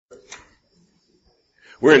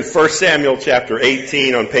We're in 1 Samuel chapter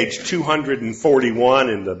 18 on page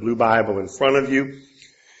 241 in the blue Bible in front of you.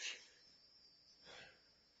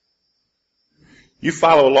 You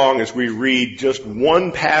follow along as we read just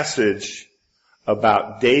one passage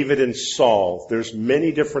about David and Saul. There's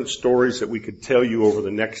many different stories that we could tell you over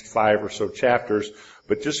the next 5 or so chapters,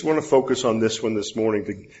 but just want to focus on this one this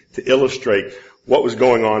morning to illustrate what was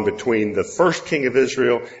going on between the first king of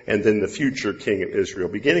Israel and then the future king of Israel.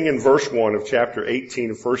 Beginning in verse 1 of chapter 18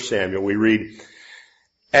 of 1 Samuel, we read,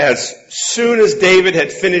 "As soon as David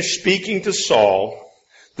had finished speaking to Saul,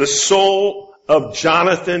 the soul of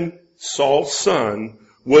Jonathan, Saul's son,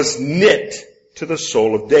 was knit to the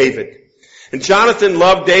soul of David. And Jonathan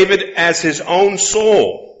loved David as his own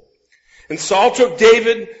soul. And Saul took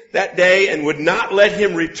David that day and would not let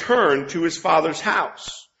him return to his father's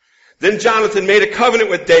house. Then Jonathan made a covenant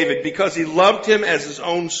with David because he loved him as his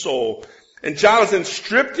own soul. And Jonathan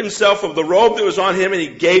stripped himself of the robe that was on him and he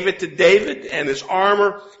gave it to David and his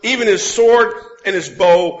armor, even his sword and his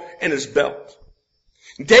bow and his belt.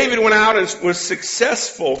 David went out and was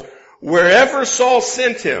successful wherever Saul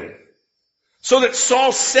sent him, so that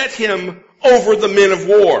Saul set him over the men of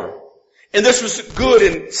war. And this was good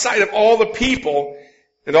in sight of all the people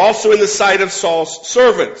and also in the sight of Saul's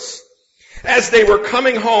servants. As they were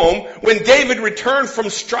coming home, when David returned from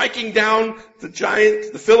striking down the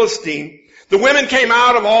giant, the Philistine, the women came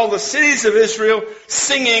out of all the cities of Israel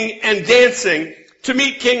singing and dancing to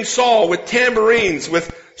meet King Saul with tambourines,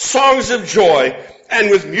 with songs of joy, and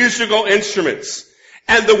with musical instruments.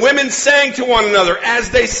 And the women sang to one another as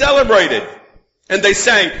they celebrated. And they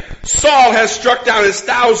sang, 'Saul has struck down his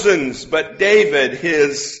thousands, but David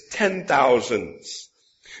his 10,000s.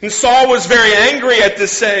 And Saul was very angry at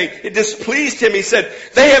this saying. It displeased him. He said,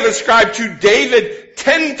 "They have ascribed to David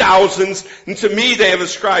 10,000s, and to me they have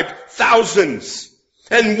ascribed thousands.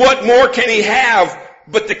 And what more can he have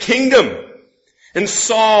but the kingdom?" And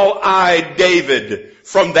Saul eyed David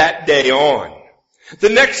from that day on. The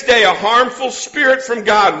next day a harmful spirit from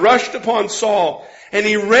God rushed upon Saul, and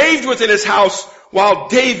he raved within his house while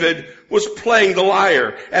David was playing the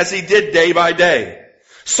lyre, as he did day by day.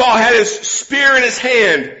 Saul had his spear in his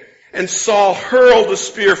hand, and Saul hurled the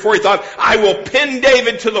spear, for he thought, "I will pin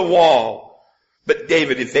David to the wall." But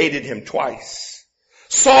David evaded him twice.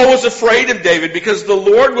 Saul was afraid of David because the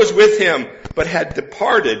Lord was with him, but had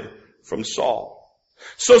departed from Saul.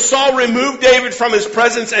 So Saul removed David from his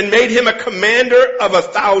presence and made him a commander of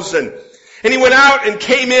 1,000. And he went out and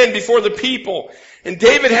came in before the people. And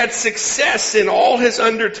David had success in all his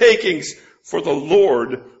undertakings, for the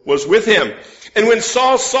Lord was with him. And when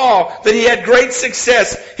Saul saw that he had great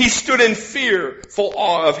success, he stood in fearful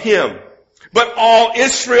awe of him. But all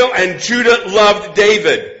Israel and Judah loved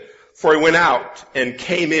David, for he went out and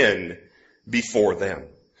came in before them.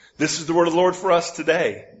 This is the word of the Lord for us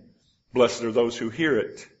today. Blessed are those who hear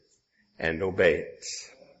it and obey it.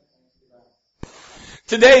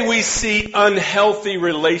 Today we see unhealthy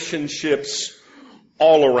relationships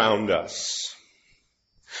all around us.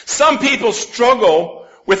 Some people struggle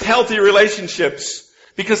with healthy relationships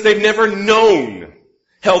because they've never known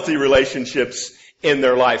healthy relationships in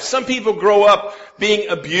their life. Some people grow up being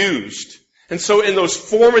abused. And so in those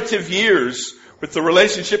formative years with the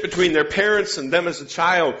relationship between their parents and them as a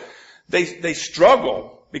child, they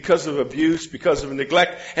struggle because of abuse, because of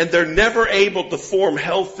neglect, and they're never able to form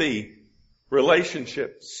healthy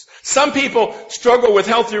relationships. Some people struggle with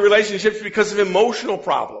healthy relationships because of emotional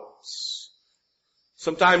problems.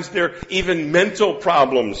 Sometimes there are even mental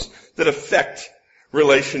problems that affect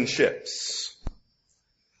relationships.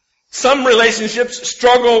 Some relationships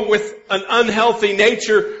struggle with an unhealthy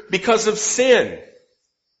nature because of sin.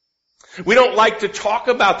 We don't like to talk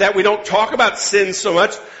about that. We don't talk about sin so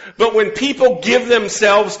much. But when people give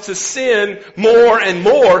themselves to sin more and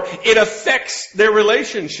more, it affects their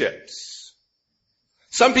relationships.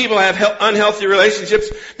 Some people have unhealthy relationships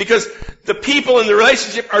because the people in the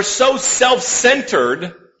relationship are so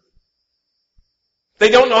self-centered, they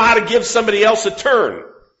don't know how to give somebody else a turn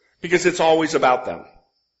because it's always about them.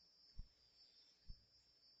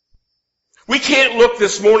 We can't look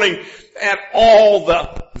this morning at all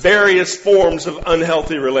the various forms of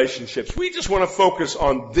unhealthy relationships. We just want to focus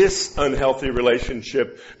on this unhealthy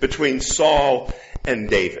relationship between Saul and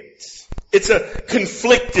David. It's a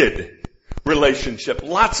conflicted relationship.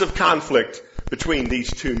 Lots of conflict between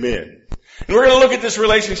these two men. And we're going to look at this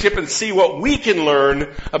relationship and see what we can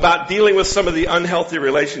learn about dealing with some of the unhealthy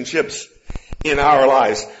relationships in our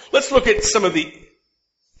lives. Let's look at some of the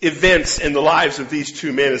events in the lives of these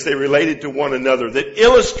two men as they related to one another that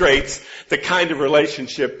illustrates the kind of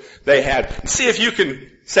relationship they had. See if you can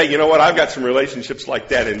say, you know what, I've got some relationships like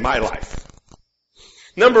that in my life.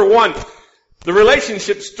 Number one, the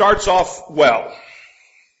relationship starts off well.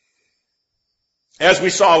 As we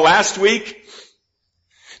saw last week,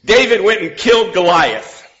 David went and killed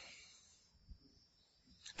Goliath.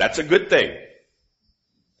 That's a good thing.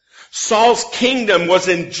 Saul's kingdom was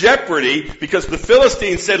in jeopardy because the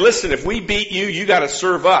Philistines said, listen, if we beat you, you gotta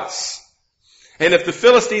serve us. And if the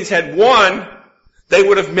Philistines had won, they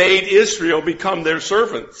would have made Israel become their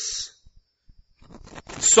servants.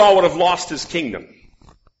 Saul would have lost his kingdom.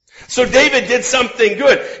 So David did something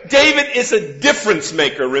good. David is a difference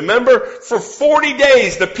maker. Remember, for 40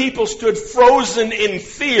 days the people stood frozen in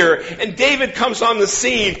fear, and David comes on the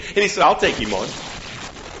scene and he said, I'll take him on.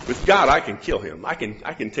 With God, I can kill him. I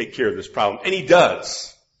can take care of this problem. And he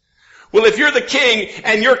does. Well, if you're the king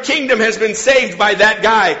and your kingdom has been saved by that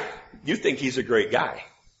guy, you think he's a great guy.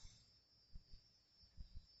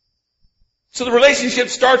 So the relationship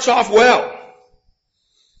starts off well.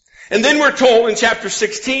 And then we're told in chapter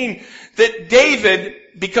 16 that David,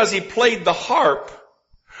 because he played the harp,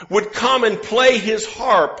 would come and play his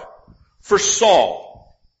harp for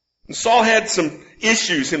Saul. And Saul had some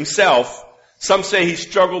issues himself. Some say he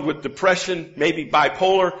struggled with depression, maybe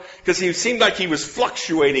bipolar, because he seemed like he was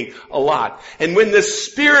fluctuating a lot. And when the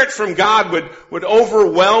Spirit from God would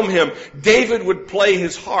overwhelm him, David would play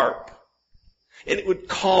his harp. And it would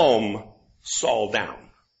calm Saul down.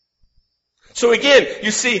 So again,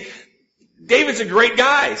 you see, David's a great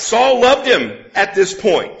guy. Saul loved him at this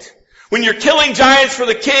point. When you're killing giants for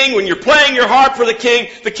the king, when you're playing your harp for the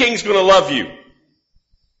king's going to love you.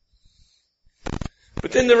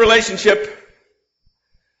 But then the relationship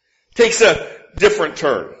takes a different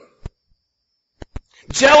turn.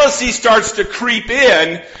 Jealousy starts to creep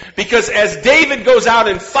in because as David goes out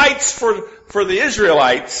and fights for the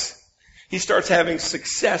Israelites, he starts having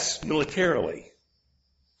success militarily.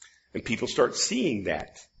 And people start seeing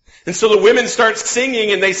that. And so the women start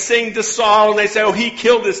singing and they sing to Saul and they say, oh, he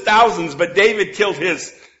killed his thousands, but David killed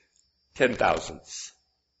his 10,000s.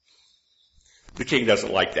 The king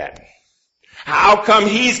doesn't like that. How come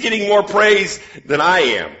he's getting more praise than I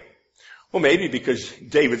am? Well, maybe because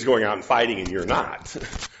David's going out and fighting and you're not,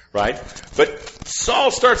 right? But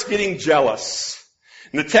Saul starts getting jealous.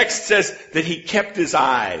 And the text says that he kept his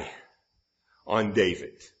eye on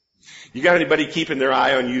David. You got anybody keeping their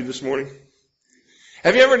eye on you this morning?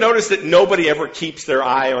 Have you ever noticed that nobody ever keeps their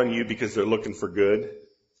eye on you because they're looking for good?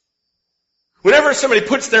 Whenever somebody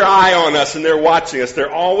puts their eye on us and they're watching us,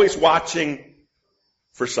 they're always watching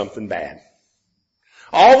for something bad.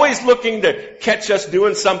 Always looking to catch us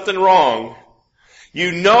doing something wrong.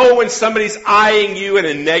 You know when somebody's eyeing you in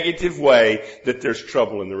a negative way that there's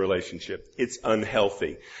trouble in the relationship. It's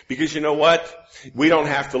unhealthy. Because you know what? We don't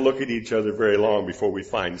have to look at each other very long before we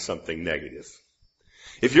find something negative.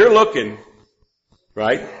 If you're looking,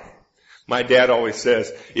 right? My dad always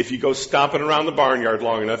says, if you go stomping around the barnyard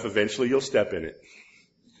long enough, eventually you'll step in it.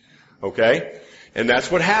 Okay? And that's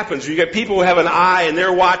what happens. You get people who have an eye and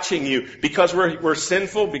they're watching you because we're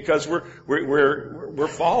sinful, because we're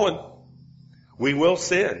fallen. We will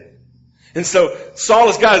sin. And so Saul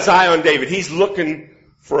has got his eye on David. He's looking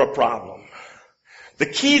for a problem. The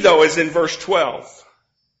key though is in verse 12.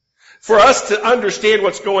 For us to understand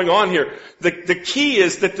what's going on here, the key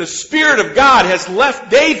is that the Spirit of God has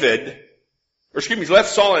left left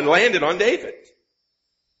Saul and landed on David.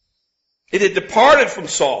 It had departed from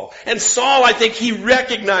Saul. And Saul, I think he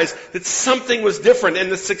recognized that something was different. And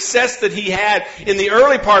the success that he had in the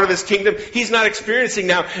early part of his kingdom, he's not experiencing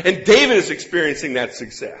now. And David is experiencing that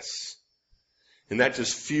success. And that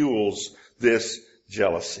just fuels this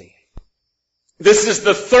jealousy. This is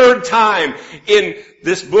the third time in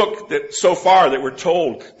this book that so far that we're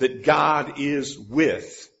told that God is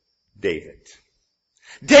with David.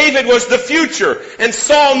 David was the future, and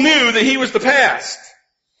Saul knew that he was the past.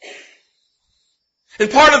 And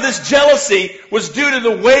part of this jealousy was due to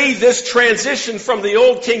the way this transition from the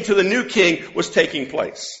old king to the new king was taking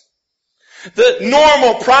place. The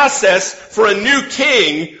normal process for a new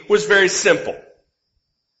king was very simple.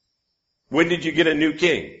 When did you get a new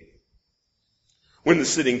king? When the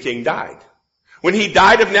sitting king died. When he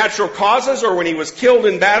died of natural causes or when he was killed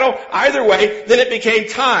in battle, either way, then it became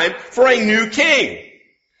time for a new king.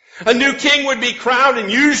 A new king would be crowned,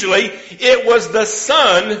 and usually it was the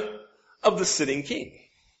son of the sitting king.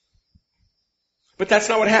 But that's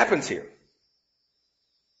not what happens here.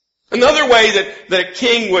 Another way that a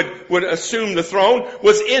king would assume the throne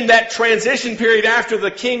was in that transition period after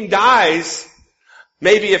the king dies.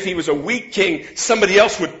 Maybe if he was a weak king, somebody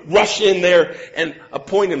else would rush in there and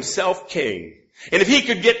appoint himself king. And if he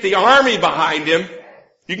could get the army behind him,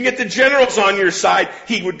 you can get the generals on your side,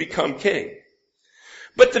 he would become king.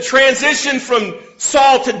 But the transition from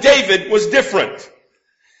Saul to David was different.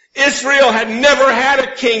 Israel had never had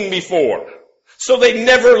a king before. So they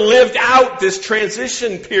never lived out this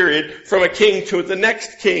transition period from a king to the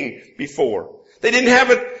next king before. They didn't have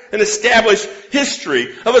an established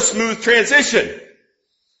history of a smooth transition.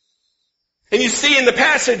 And you see in the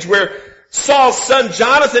passage where Saul's son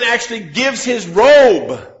Jonathan actually gives his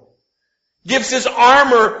robe, gives his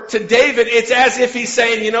armor to David, it's as if he's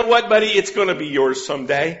saying, you know what, buddy, it's going to be yours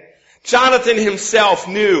someday. Jonathan himself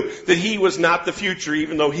knew that he was not the future,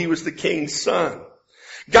 even though he was the king's son.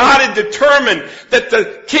 God had determined that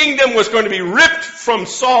the kingdom was going to be ripped from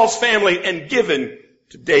Saul's family and given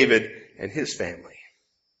to David and his family.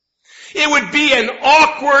 It would be an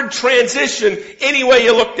awkward transition any way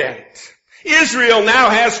you looked at it. Israel now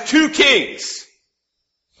has two kings.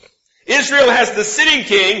 Israel has the sitting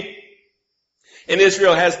king, and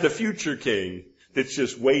Israel has the future king that's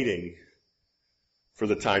just waiting for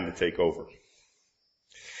the time to take over.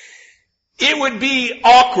 It would be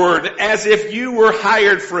awkward as if you were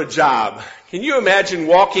hired for a job. Can you imagine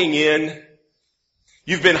walking in?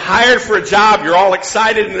 You've been hired for a job, you're all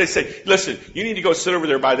excited, and they say, listen, you need to go sit over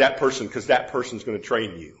there by that person because that person's going to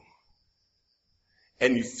train you.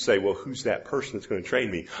 And you say, well, who's that person that's going to train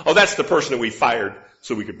me? Oh, that's the person that we fired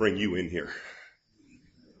so we could bring you in here.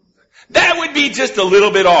 That would be just a little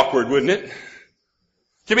bit awkward, wouldn't it?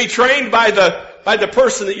 To be trained by the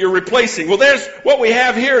person that you're replacing. Well, there's what we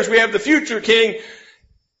have here is we have the future king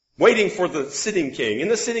waiting for the sitting king. And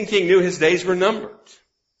the sitting king knew his days were numbered.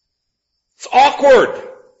 It's awkward.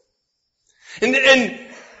 And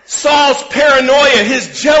Saul's paranoia,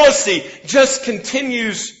 his jealousy just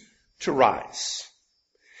continues to rise.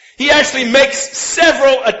 He actually makes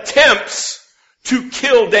several attempts to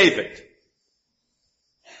kill David.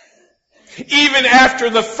 Even after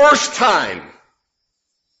the first time,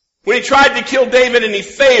 when he tried to kill David and he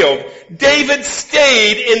failed, David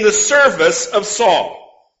stayed in the service of Saul.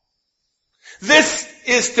 This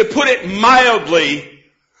is, to put it mildly,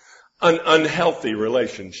 an unhealthy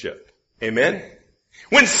relationship. Amen?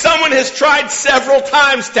 When someone has tried several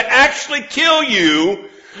times to actually kill you,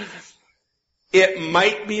 it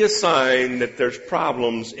might be a sign that there's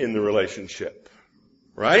problems in the relationship.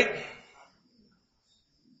 Right?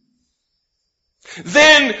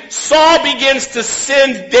 Then Saul begins to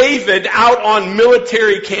send David out on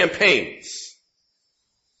military campaigns.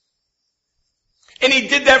 And he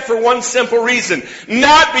did that for one simple reason.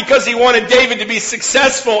 Not because he wanted David to be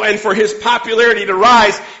successful and for his popularity to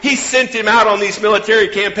rise. He sent him out on these military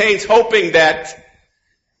campaigns hoping that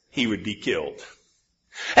he would be killed.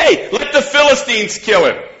 Hey, let the Philistines kill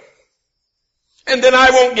him. And then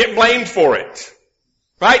I won't get blamed for it.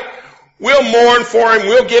 Right? We'll mourn for him.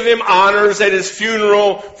 We'll give him honors at his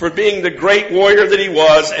funeral for being the great warrior that he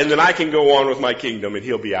was. And then I can go on with my kingdom and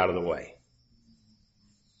he'll be out of the way.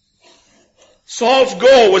 Saul's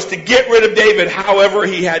goal was to get rid of David however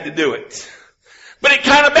he had to do it. But it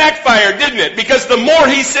kind of backfired, didn't it? Because the more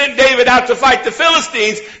he sent David out to fight the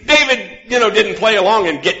Philistines, David, didn't play along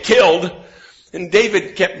and get killed. And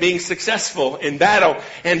David kept being successful in battle,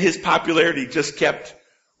 and his popularity just kept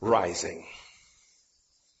rising.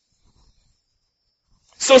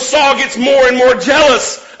 So Saul gets more and more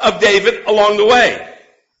jealous of David along the way.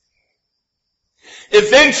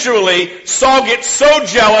 Eventually, Saul gets so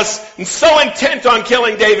jealous and so intent on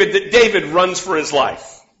killing David that David runs for his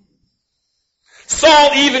life.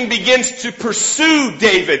 Saul even begins to pursue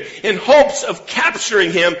David in hopes of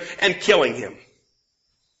capturing him and killing him.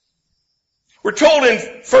 We're told in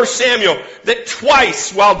 1 Samuel that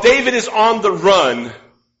twice while David is on the run,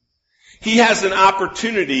 he has an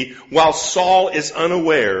opportunity while Saul is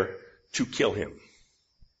unaware to kill him.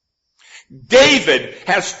 David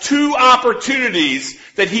has two opportunities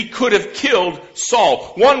that he could have killed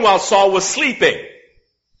Saul. One while Saul was sleeping.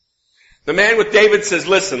 The man with David says,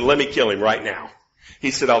 listen, let me kill him right now.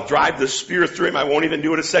 He said, I'll drive the spear through him. I won't even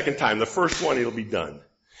do it a second time. The first one, it'll be done.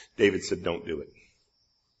 David said, don't do it.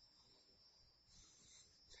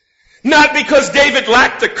 Not because David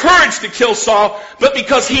lacked the courage to kill Saul, but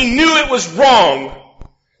because he knew it was wrong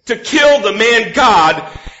to kill the man God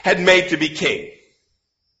had made to be king.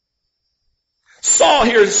 Saul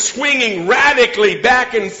here is swinging radically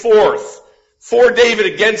back and forth for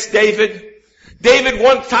David against David. David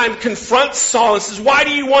one time confronts Saul and says, why do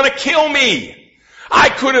you want to kill me? I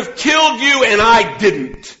could have killed you and I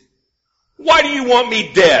didn't. Why do you want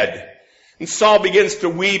me dead? And Saul begins to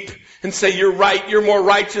weep and say, you're right, you're more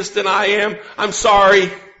righteous than I am. I'm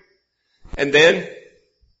sorry. And then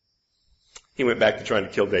he went back to trying to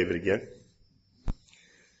kill David again.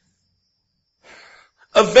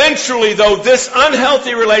 Eventually, though, this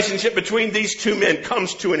unhealthy relationship between these two men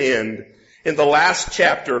comes to an end in the last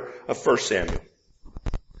chapter of 1 Samuel.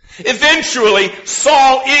 Eventually,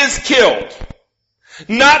 Saul is killed.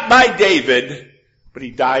 Not by David, but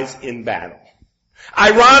he dies in battle.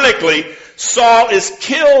 Ironically, Saul is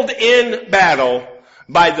killed in battle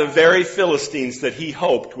by the very Philistines that he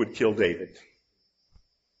hoped would kill David.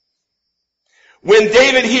 When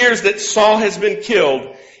David hears that Saul has been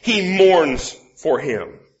killed, he mourns for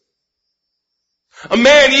him. A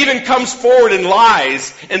man even comes forward and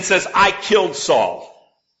lies and says, I killed Saul.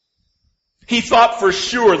 He thought for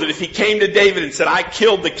sure that if he came to David and said, I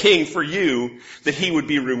killed the king for you, that he would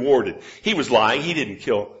be rewarded. He was lying. He didn't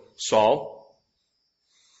kill Saul.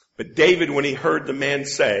 But David, when he heard the man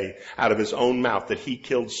say out of his own mouth that he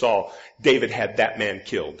killed Saul, David had that man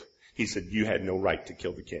killed. He said, you had no right to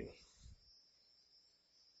kill the king.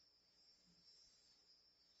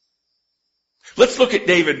 Let's look at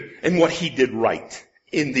David and what he did right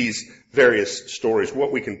in these various stories,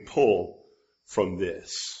 what we can pull from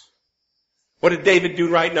this. What did David do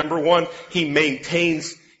right? Number one, he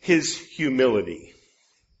maintains his humility.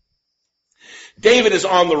 David is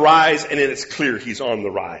on the rise, and it's clear he's on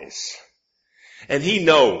the rise. And he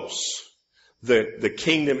knows that the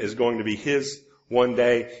kingdom is going to be his one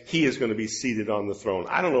day. He is going to be seated on the throne.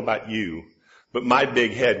 I don't know about you, but my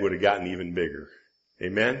big head would have gotten even bigger.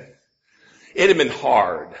 Amen? It'd have been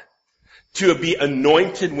hard to be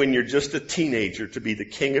anointed when you're just a teenager to be the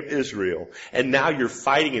king of Israel. And now you're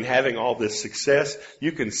fighting and having all this success.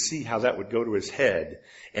 You can see how that would go to his head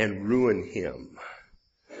and ruin him.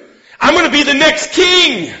 I'm going to be the next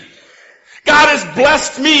king. God has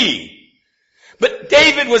blessed me. But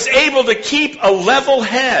David was able to keep a level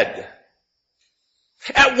head.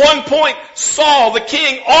 At one point, Saul, the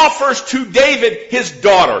king, offers to David his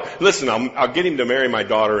daughter. Listen, I'll get him to marry my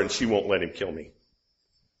daughter and she won't let him kill me.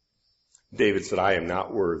 David said, I am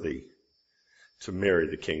not worthy to marry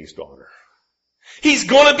the king's daughter. He's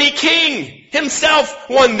going to be king himself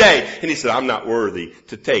one day. And he said, I'm not worthy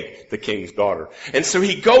to take the king's daughter. And so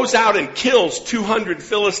he goes out and kills 200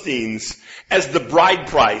 Philistines as the bride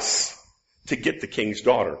price to get the king's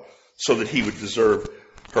daughter so that he would deserve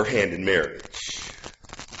her hand in marriage.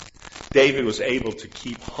 David was able to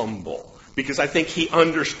keep humble because I think he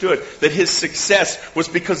understood that his success was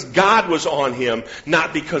because God was on him,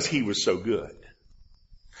 not because he was so good.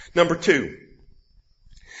 Number two,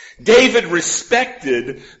 David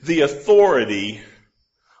respected the authority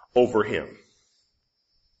over him.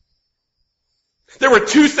 There were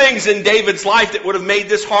two things in David's life that would have made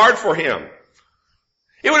this hard for him.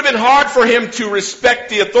 It would have been hard for him to respect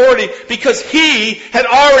the authority because he had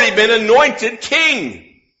already been anointed king.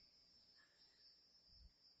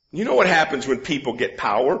 You know what happens when people get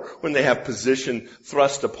power, when they have position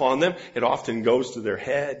thrust upon them? It often goes to their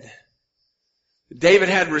head. David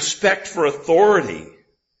had respect for authority.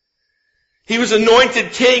 He was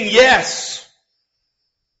anointed king, yes.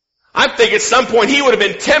 I think at some point he would have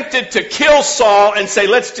been tempted to kill Saul and say,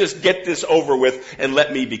 let's just get this over with and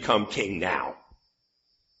let me become king now.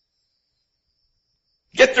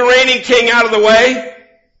 Get the reigning king out of the way.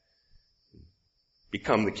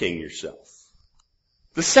 Become the king yourself.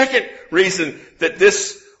 The second reason that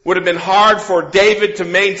this would have been hard for David to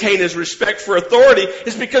maintain his respect for authority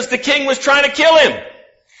is because the king was trying to kill him.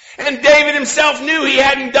 And David himself knew he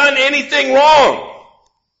hadn't done anything wrong.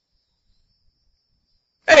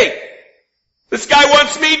 Hey, this guy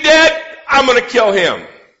wants me dead. I'm going to kill him.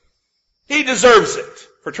 He deserves it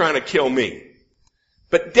for trying to kill me.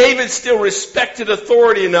 But David still respected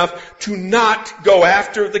authority enough to not go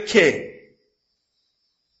after the king.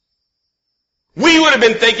 We would have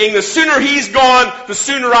been thinking, the sooner he's gone, the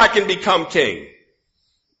sooner I can become king.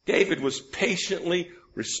 David was patiently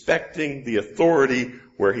respecting the authority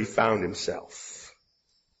where he found himself.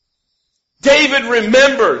 David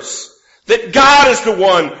remembers that God is the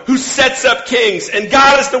one who sets up kings, and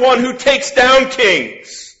God is the one who takes down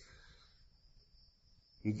kings.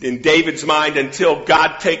 In David's mind, until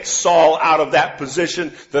God takes Saul out of that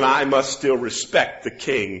position, then I must still respect the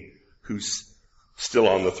king who's still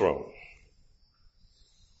on the throne.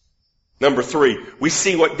 Number three, we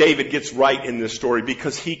see what David gets right in this story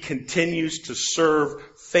because he continues to serve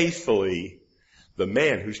faithfully the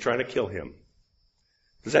man who's trying to kill him.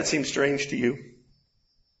 Does that seem strange to you?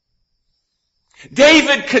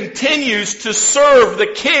 David continues to serve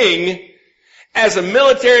the king as a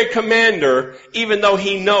military commander, even though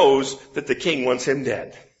he knows that the king wants him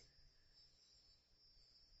dead.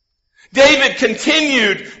 David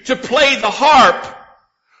continued to play the harp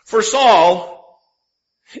for Saul,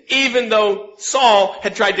 even though Saul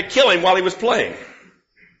had tried to kill him while he was playing.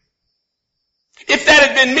 If that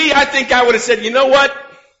had been me, I think I would have said, you know what?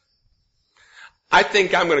 I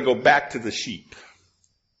think I'm going to go back to the sheep.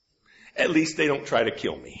 At least they don't try to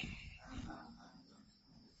kill me.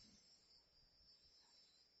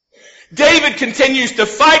 David continues to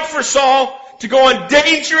fight for Saul, to go on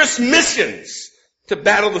dangerous missions to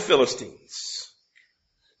battle the Philistines.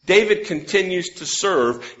 David continues to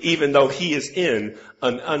serve even though he is in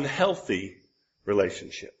an unhealthy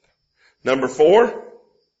relationship. Number 4,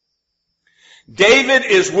 David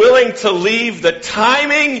is willing to leave the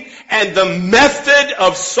timing and the method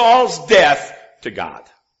of Saul's death to God.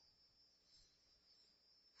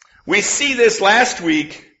 We see this last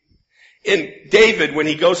week in David when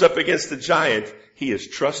he goes up against the giant. He is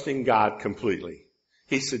trusting God completely.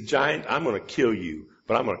 He said, giant, I'm going to kill you,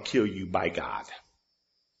 but I'm going to kill you by God.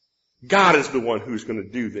 God is the one who's going to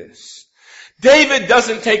do this. David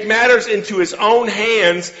doesn't take matters into his own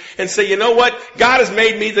hands and say, you know what? God has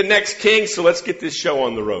made me the next king, so let's get this show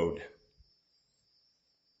on the road.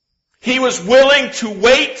 He was willing to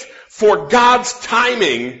wait for God's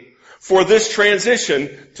timing for this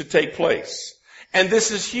transition to take place. And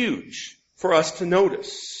this is huge for us to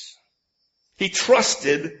notice. He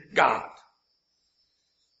trusted God.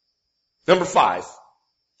 Number 5,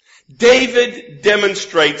 David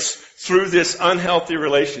demonstrates through this unhealthy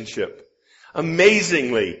relationship.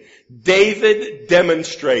 Amazingly, David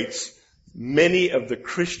demonstrates many of the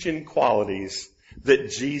Christian qualities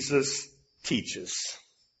that Jesus teaches.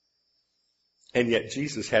 And yet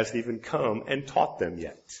Jesus hasn't even come and taught them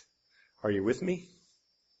yet. Are you with me?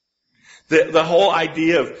 The whole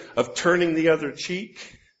idea of turning the other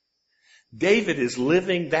cheek, David is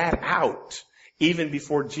living that out even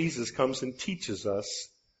before Jesus comes and teaches us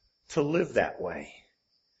to live that way.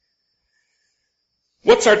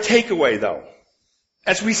 What's our takeaway, though?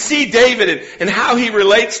 As we see David and how he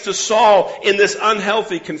relates to Saul in this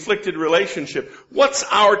unhealthy, conflicted relationship, what's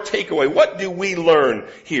our takeaway? What do we learn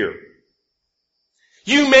here?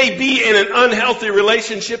 You may be in an unhealthy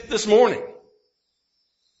relationship this morning.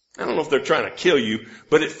 I don't know if they're trying to kill you,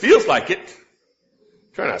 but it feels like it.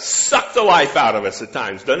 Trying to suck the life out of us at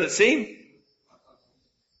times, doesn't it seem?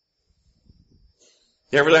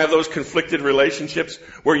 You ever have those conflicted relationships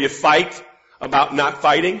where you fight about not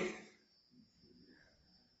fighting?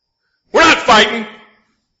 We're not fighting.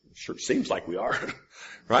 Sure seems like we are,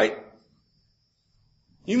 right?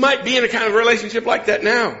 You might be in a kind of relationship like that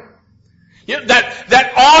now. You know,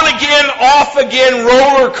 that on again, off again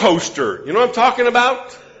roller coaster. You know what I'm talking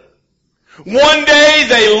about? One day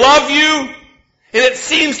they love you, and it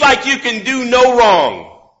seems like you can do no wrong.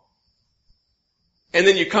 And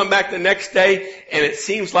then you come back the next day, and it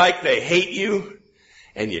seems like they hate you,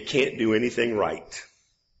 and you can't do anything right.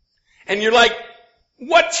 And you're like,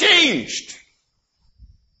 what changed?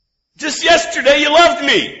 Just yesterday you loved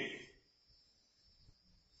me.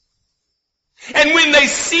 And when they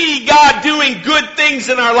see God doing good things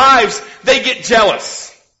in our lives, they get jealous.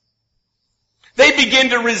 They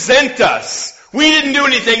begin to resent us. We didn't do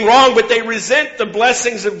anything wrong, but they resent the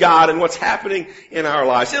blessings of God and what's happening in our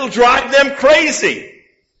lives. It'll drive them crazy.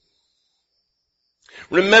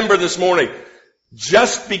 Remember this morning,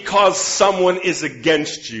 just because someone is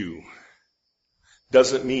against you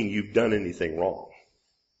doesn't mean you've done anything wrong.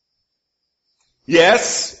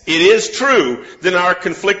 Yes, it is true that in our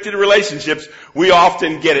conflicted relationships, we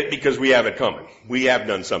often get it because we have it coming. We have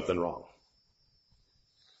done something wrong.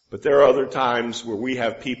 But there are other times where we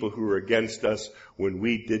have people who are against us when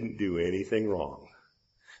we didn't do anything wrong.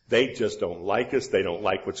 They just don't like us. They don't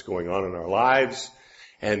like what's going on in our lives.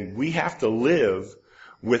 And we have to live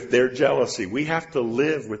with their jealousy. We have to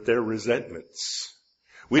live with their resentments.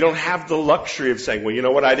 We don't have the luxury of saying, well, you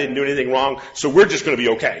know what, I didn't do anything wrong, so we're just going to be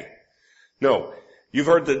okay. No. You've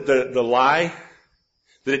heard the lie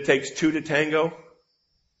that it takes two to tango?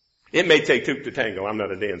 It may take two to tango. I'm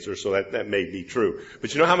not a dancer, so that may be true.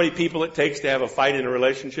 But you know how many people it takes to have a fight in a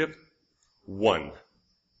relationship? One.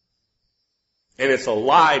 And it's a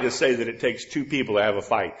lie to say that it takes two people to have a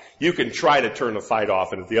fight. You can try to turn a fight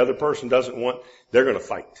off, and if the other person doesn't want, they're going to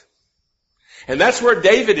fight. And that's where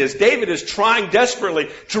David is. David is trying desperately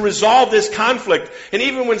to resolve this conflict. And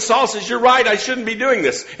even when Saul says, you're right, I shouldn't be doing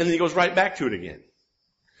this, and then he goes right back to it again.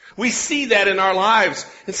 We see that in our lives,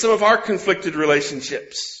 in some of our conflicted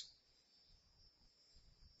relationships.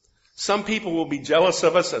 Some people will be jealous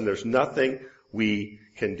of us, and there's nothing we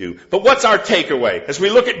can do. But what's our takeaway? As we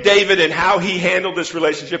look at David and how he handled this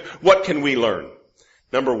relationship, what can we learn?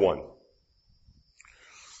 Number 1,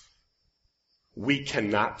 we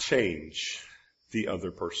cannot change the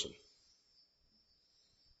other person.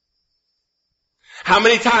 How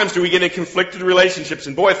many times do we get in conflicted relationships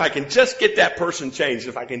and boy, if I can just get that person changed,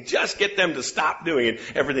 if I can just get them to stop doing it,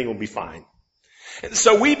 everything will be fine. And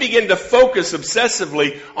so we begin to focus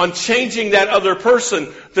obsessively on changing that other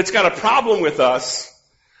person that's got a problem with us,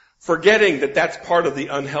 forgetting that that's part of the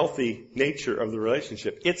unhealthy nature of the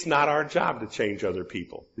relationship. It's not our job to change other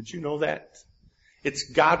people. Did you know that?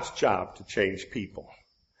 It's God's job to change people.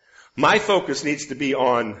 My focus needs to be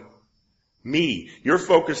on me. Your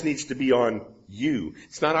focus needs to be on you.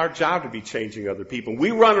 It's not our job to be changing other people.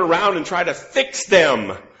 We run around and try to fix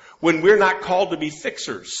them when we're not called to be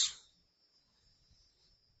fixers.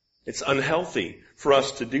 It's unhealthy for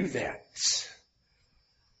us to do that.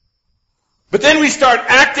 But then we start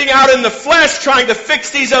acting out in the flesh trying to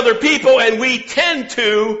fix these other people, and we tend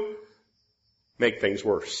to make things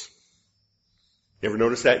worse. You ever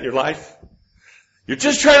notice that in your life? You're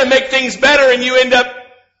just trying to make things better and you end up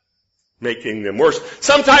making them worse.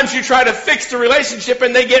 Sometimes you try to fix the relationship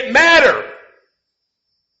and they get madder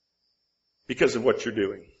because of what you're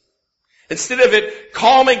doing. Instead of it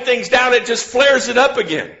calming things down, it just flares it up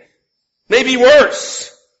again. Maybe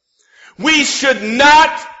worse. We should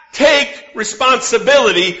not take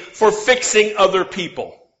responsibility for fixing other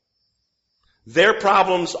people. Their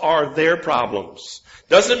problems are their problems.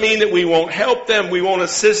 Doesn't mean that we won't help them, we won't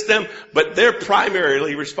assist them, but they're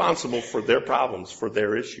primarily responsible for their problems, for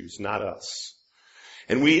their issues, not us.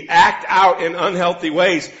 And we act out in unhealthy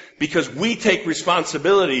ways because we take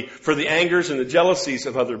responsibility for the angers and the jealousies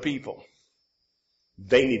of other people.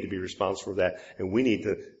 They need to be responsible for that, and we need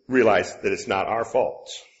to realize that it's not our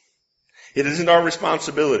fault. It isn't our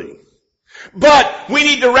responsibility. But we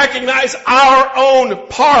need to recognize our own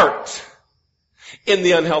part in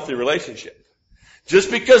the unhealthy relationship.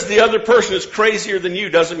 Just because the other person is crazier than you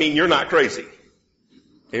doesn't mean you're not crazy.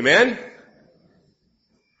 Amen?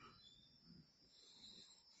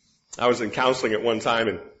 I was in counseling at one time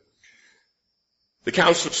and the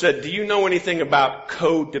counselor said, "Do you know anything about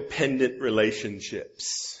codependent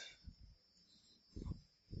relationships?"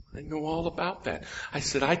 I know all about that. I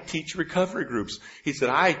said, "I teach recovery groups." He said,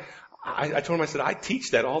 I told him, I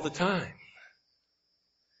teach that all the time.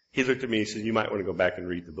 He looked at me and said, "You might want to go back and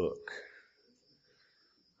read the book."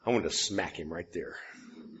 I wanted to smack him right there.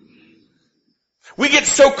 We get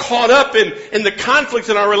so caught up in the conflict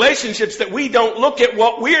in our relationships that we don't look at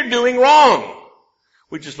what we're doing wrong.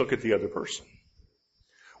 We just look at the other person.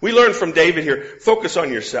 We learn from David here, focus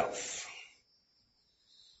on yourself.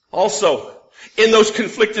 Also, in those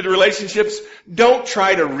conflicted relationships, don't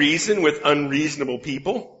try to reason with unreasonable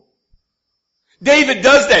people. David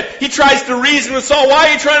does that. He tries to reason with Saul. "Why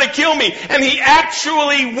are you trying to kill me?" And he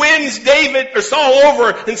actually wins Saul over.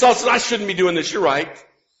 And Saul says, "I shouldn't be doing this. You're right.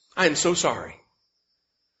 I am so sorry."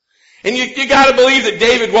 And you gotta believe that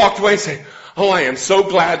David walked away and said, "Oh, I am so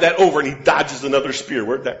glad that over." And he dodges another spear.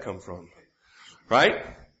 Where'd that come from? Right?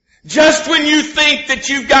 Just when you think that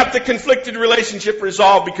you've got the conflicted relationship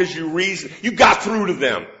resolved because you got through to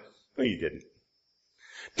them. No, you didn't.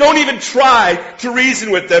 Don't even try to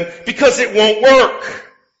reason with them because it won't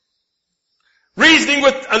work. Reasoning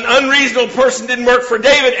with an unreasonable person didn't work for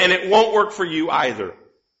David, and it won't work for you either.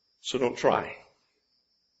 So don't try.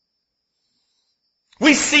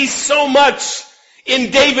 We see so much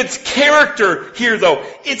in David's character here, though.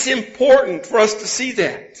 It's important for us to see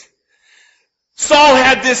that. Saul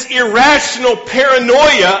had this irrational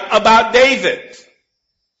paranoia about David.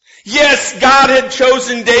 Yes, God had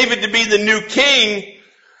chosen David to be the new king,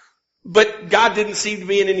 but God didn't seem to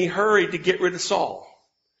be in any hurry to get rid of Saul.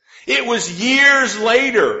 It was years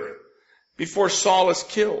later before Saul is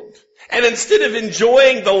killed. And instead of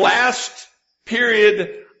enjoying the last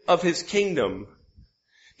period of his kingdom,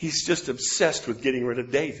 he's just obsessed with getting rid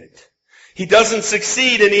of David. He doesn't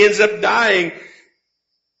succeed and he ends up dying,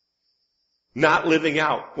 not living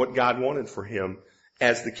out what God wanted for him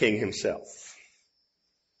as the king himself.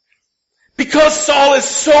 Because Saul is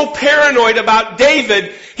so paranoid about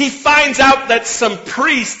David, he finds out that some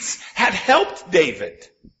priests had helped David.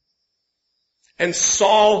 And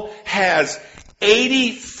Saul has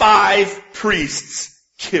 85 priests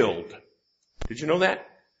killed. Did you know that?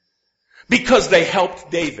 Because they helped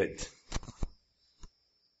David.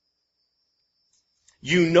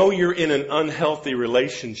 You know you're in an unhealthy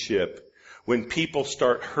relationship when people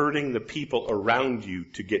start hurting the people around you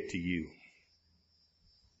to get to you.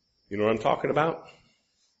 You know what I'm talking about?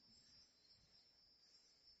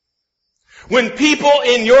 When people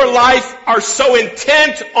in your life are so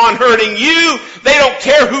intent on hurting you, they don't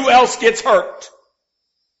care who else gets hurt.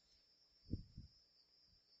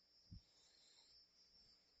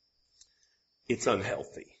 It's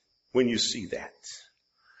unhealthy when you see that.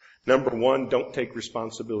 Number one, don't take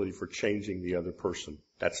responsibility for changing the other person.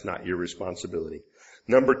 That's not your responsibility.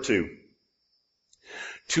 Number two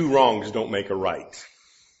wrongs don't make a right.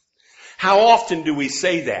 How often do we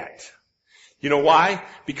say that? You know why?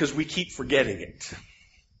 Because we keep forgetting it.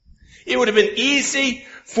 It would have been easy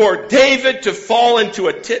for David to fall into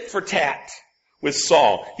a tit for tat with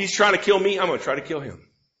Saul. He's trying to kill me, I'm going to try to kill him.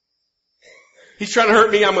 He's trying to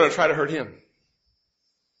hurt me, I'm going to try to hurt him.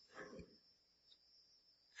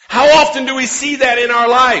 How often do we see that in our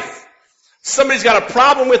life? Somebody's got a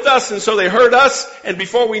problem with us, and so they hurt us, and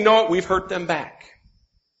before we know it, we've hurt them back.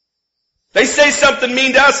 They say something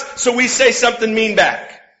mean to us, so we say something mean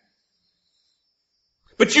back.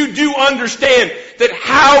 But you do understand that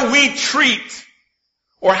how we treat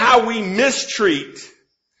or how we mistreat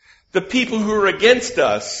the people who are against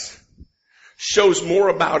us shows more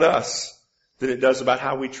about us than it does about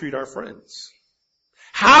how we treat our friends.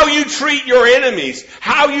 How you treat your enemies,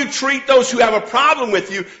 how you treat those who have a problem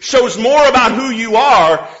with you shows more about who you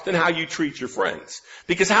are than how you treat your friends.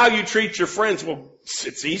 Because how you treat your friends, well,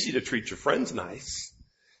 it's easy to treat your friends nice.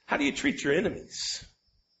 How do you treat your enemies?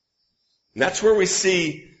 And that's where we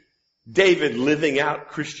see David living out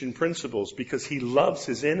Christian principles, because he loves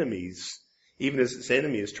his enemies even as his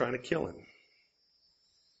enemy is trying to kill him.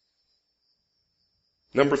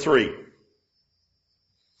 Number 3.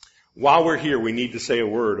 While we're here, we need to say a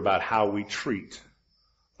word about how we treat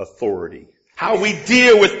authority. How we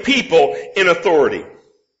deal with people in authority.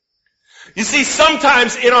 You see,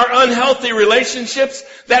 sometimes in our unhealthy relationships,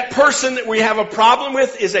 that person that we have a problem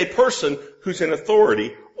with is a person who's in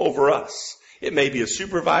authority over us. It may be a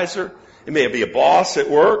supervisor. It may be a boss at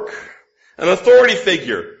work. An authority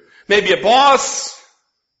figure. Maybe a boss.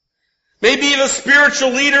 Maybe even a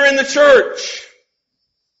spiritual leader in the church.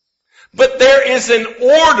 But there is an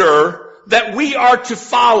order that we are to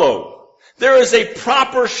follow. There is a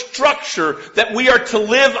proper structure that we are to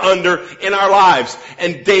live under in our lives.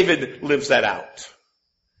 And David lives that out.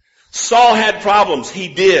 Saul had problems.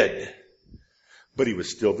 He did. But he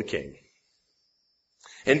was still the king.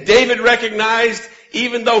 And David recognized,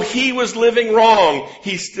 even though he was living wrong,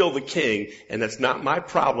 he's still the king. And that's not my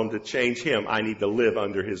problem to change him. I need to live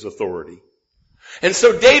under his authority. And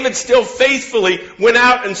so David still faithfully went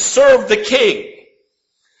out and served the king.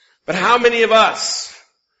 But how many of us,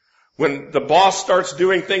 when the boss starts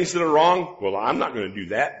doing things that are wrong, well, I'm not going to do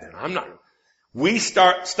that then. We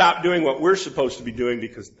stop doing what we're supposed to be doing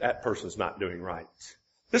because that person's not doing right.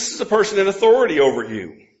 This is a person in authority over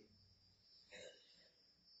you.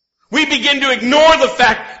 We begin to ignore the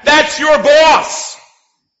fact that's your boss.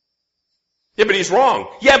 Yeah, but he's wrong.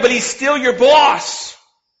 Yeah, but he's still your boss.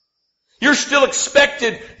 You're still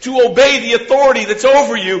expected to obey the authority that's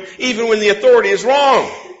over you, even when the authority is wrong.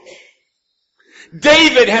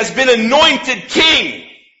 David has been anointed king.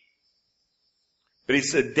 But he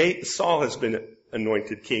said, Saul has been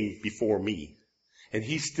anointed king before me. And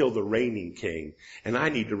he's still the reigning king. And I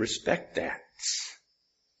need to respect that.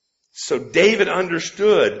 So David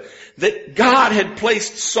understood that God had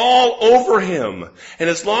placed Saul over him. And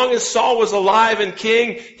as long as Saul was alive and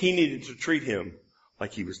king, he needed to treat him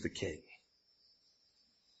like he was the king.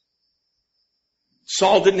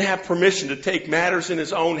 Saul didn't have permission to take matters in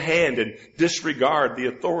his own hand and disregard the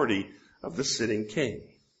authority of the sitting king.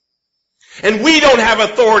 And we don't have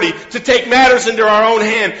authority to take matters into our own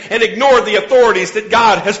hand and ignore the authorities that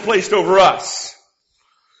God has placed over us.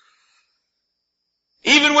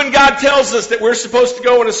 Even when God tells us that we're supposed to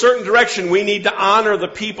go in a certain direction, we need to honor the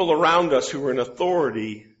people around us who are in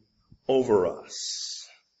authority over us.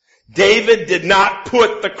 David did not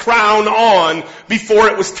put the crown on before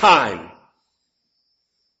it was time.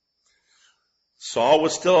 Saul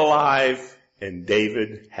was still alive, and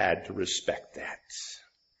David had to respect that.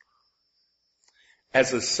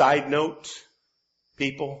 As a side note,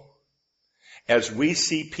 people, as we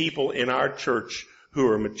see people in our church who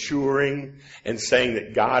are maturing and saying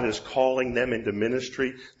that God is calling them into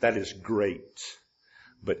ministry, that is great.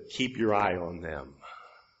 But keep your eye on them.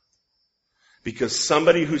 Because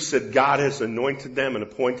somebody who said God has anointed them and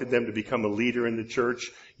appointed them to become a leader in the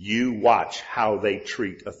church, you watch how they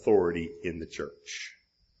treat authority in the church.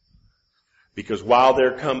 Because while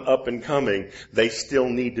they're up and coming, they still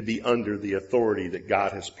need to be under the authority that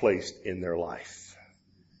God has placed in their life.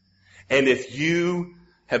 And if you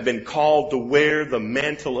have been called to wear the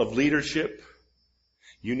mantle of leadership,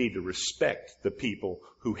 you need to respect the people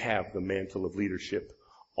who have the mantle of leadership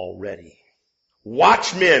already.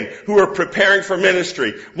 Watch men who are preparing for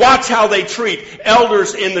ministry. Watch how they treat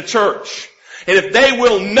elders in the church. And if they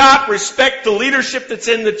will not respect the leadership that's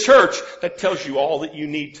in the church, that tells you all that you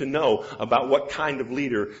need to know about what kind of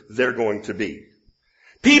leader they're going to be.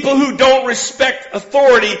 People who don't respect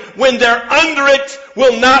authority when they're under it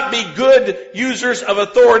will not be good users of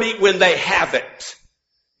authority when they have it.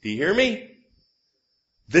 Do you hear me?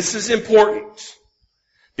 This is important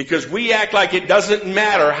because we act like it doesn't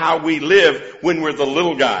matter how we live when we're the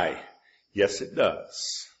little guy. Yes, it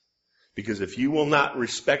does. Because if you will not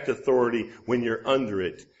respect authority when you're under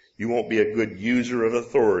it, you won't be a good user of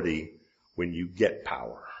authority when you get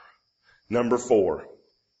power. Number 4,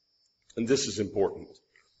 and this is important.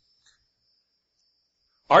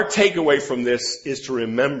 Our takeaway from this is to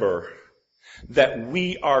remember that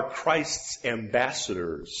we are Christ's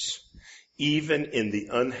ambassadors, even in the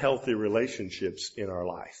unhealthy relationships in our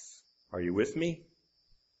life. Are you with me?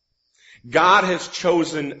 God has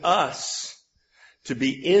chosen us to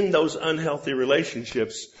be in those unhealthy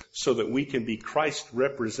relationships so that we can be Christ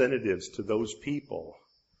representatives to those people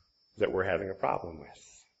that we're having a problem with.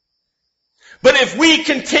 But if we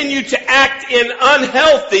continue to act in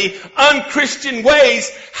unhealthy, unchristian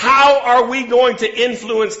ways, how are we going to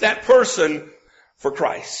influence that person for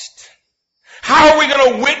Christ? How are we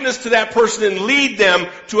going to witness to that person and lead them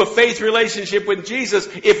to a faith relationship with Jesus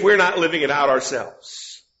if we're not living it out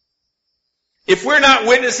ourselves? If we're not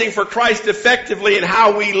witnessing for Christ effectively in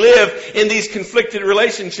how we live in these conflicted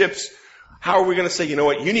relationships, how are we going to say, you know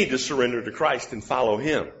what, you need to surrender to Christ and follow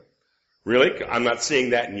Him? Really? I'm not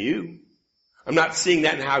seeing that in you. I'm not seeing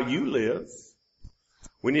that in how you live.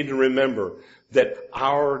 We need to remember that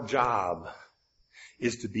our job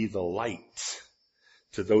is to be the light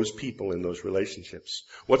to those people in those relationships.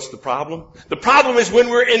 What's the problem? The problem is when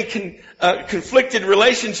we're in conflicted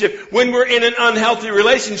relationship, when we're in an unhealthy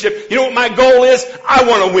relationship, you know what my goal is? I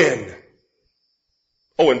want to win.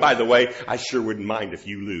 Oh, and by the way, I sure wouldn't mind if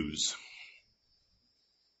you lose.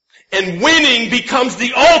 And winning becomes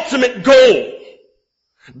the ultimate goal.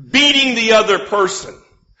 Beating the other person.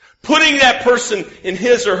 Putting that person in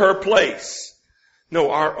his or her place.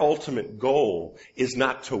 No, our ultimate goal is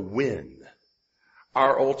not to win.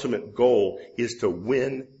 Our ultimate goal is to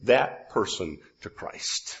win that person to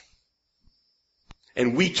Christ.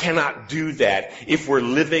 And we cannot do that if we're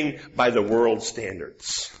living by the world's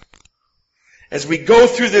standards. As we go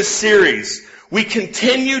through this series, we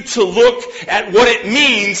continue to look at what it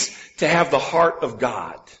means to have the heart of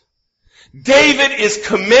God. David is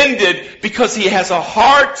commended because he has a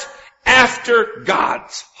heart after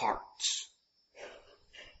God's heart.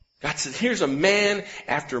 God says, here's a man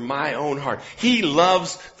after my own heart. He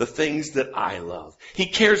loves the things that I love. He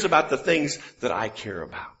cares about the things that I care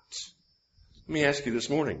about. Let me ask you this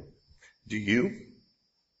morning, do you?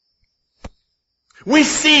 We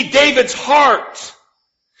see David's heart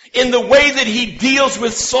in the way that he deals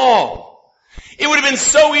with Saul. It would have been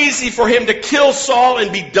so easy for him to kill Saul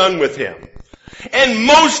and be done with him. And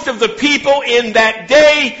most of the people in that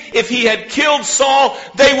day, if he had killed Saul,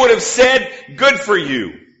 they would have said, good for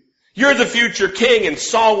you. You're the future king and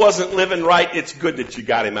Saul wasn't living right. It's good that you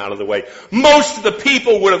got him out of the way. Most of the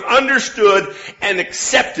people would have understood and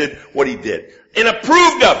accepted what he did and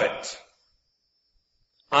approved of it.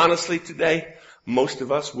 Honestly, today, most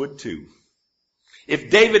of us would too. If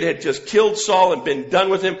David had just killed Saul and been done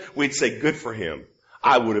with him, we'd say, good for him.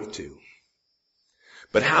 I would have too.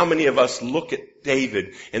 But how many of us look at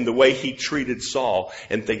David and the way he treated Saul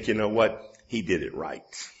and think, you know what? He did it right.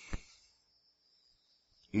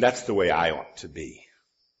 And that's the way I ought to be.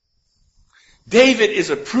 David is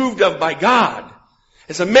approved of by God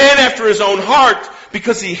as a man after his own heart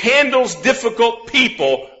because he handles difficult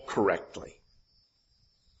people correctly.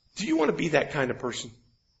 Do you want to be that kind of person?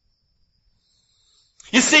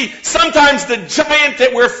 You see, sometimes the giant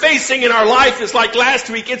that we're facing in our life is like last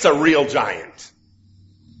week. It's a real giant.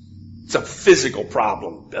 It's a physical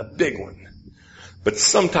problem, a big one. But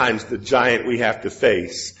sometimes the giant we have to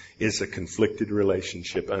face is a conflicted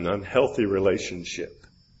relationship, an unhealthy relationship,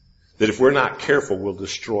 that if we're not careful will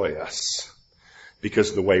destroy us because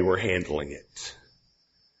of the way we're handling it.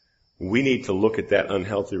 We need to look at that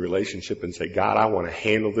unhealthy relationship and say, God, I want to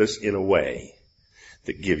handle this in a way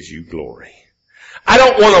that gives you glory. I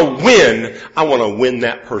don't want to win. I want to win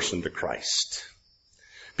that person to Christ.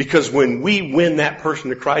 Because when we win that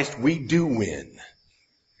person to Christ, we do win.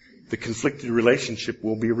 The conflicted relationship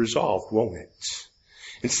will be resolved, won't it?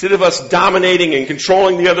 Instead of us dominating and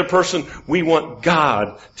controlling the other person, we want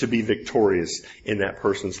God to be victorious in that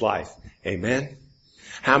person's life. Amen?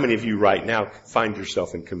 How many of you right now find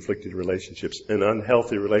yourself in conflicted relationships, in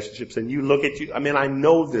unhealthy relationships, and you look at you, I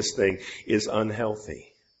know this thing is unhealthy.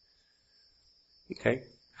 Okay?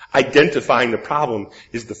 Identifying the problem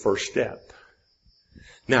is the first step.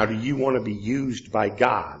 Now, do you want to be used by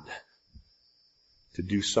God to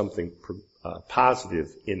do something positive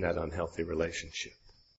in that unhealthy relationship?